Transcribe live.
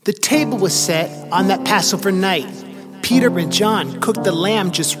The table was set on that Passover night. Peter and John cooked the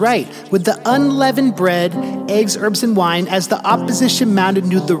lamb just right, with the unleavened bread, eggs, herbs, and wine. As the opposition mounted,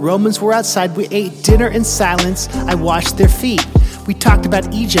 knew the Romans were outside. We ate dinner in silence. I washed their feet. We talked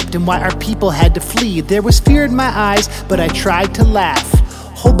about Egypt and why our people had to flee. There was fear in my eyes, but I tried to laugh.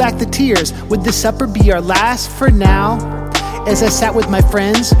 Hold back the tears. Would this supper be our last for now? As I sat with my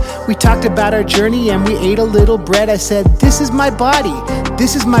friends, we talked about our journey and we ate a little bread. I said, this is my body,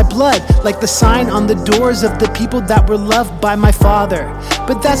 this is my blood, like the sign on the doors of the people that were loved by my Father.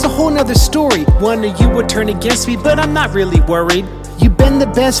 But that's a whole nother story. One of you would turn against me, but I'm not really worried. You've been the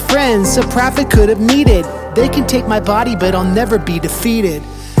best friends a prophet could have needed. They can take my body, but I'll never be defeated.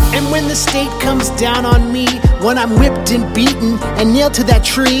 And when the state comes down on me, when I'm whipped and beaten and nailed to that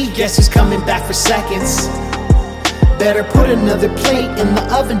tree, guess who's coming back for seconds? Better put another plate in the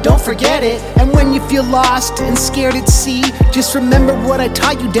oven, don't forget it. And when you feel lost and scared at sea, just remember what I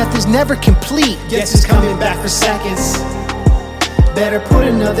taught you, death is never complete. Guess who's coming back for seconds? Better put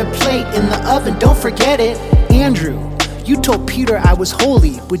another plate in the oven, don't forget it. Andrew, you told Peter I was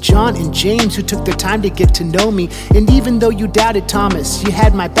holy, with John and James who took their time to get to know me. And even though you doubted Thomas, you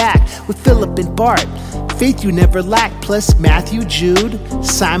had my back with Philip and Bart. Faith you never lacked, plus Matthew, Jude,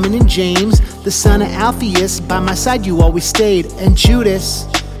 Simon and James, the son of Alphaeus. By my side you always stayed. And Judas,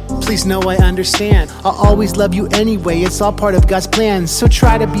 please know I understand. I'll always love you anyway, it's all part of God's plan. So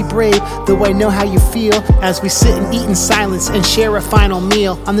try to be brave, though I know how you feel, as we sit and eat in silence and share a final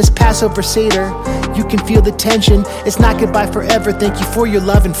meal. On this Passover Seder, you can feel the tension. It's not goodbye forever, thank you for your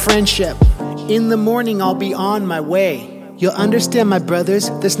love and friendship. In the morning I'll be on my way. You'll understand, my brothers,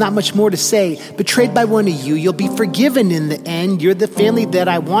 there's not much more to say. Betrayed by one of you, you'll be forgiven in the end. You're the family that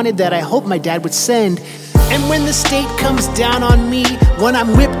I wanted, that I hoped my dad would send. And when the state comes down on me, when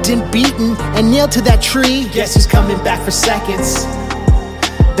I'm whipped and beaten and nailed to that tree, guess who's coming back for seconds?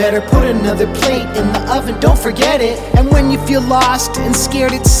 Better put another plate in the oven, don't forget it. And when you feel lost and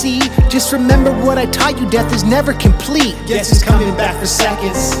scared at sea, just remember what I taught you, death is never complete. Guess who's coming back for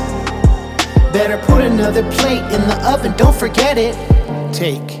seconds? Better put another plate in the oven, don't forget it.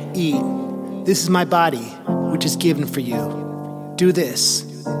 Take, eat. This is my body, which is given for you. Do this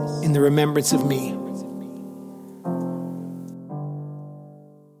in the remembrance of me.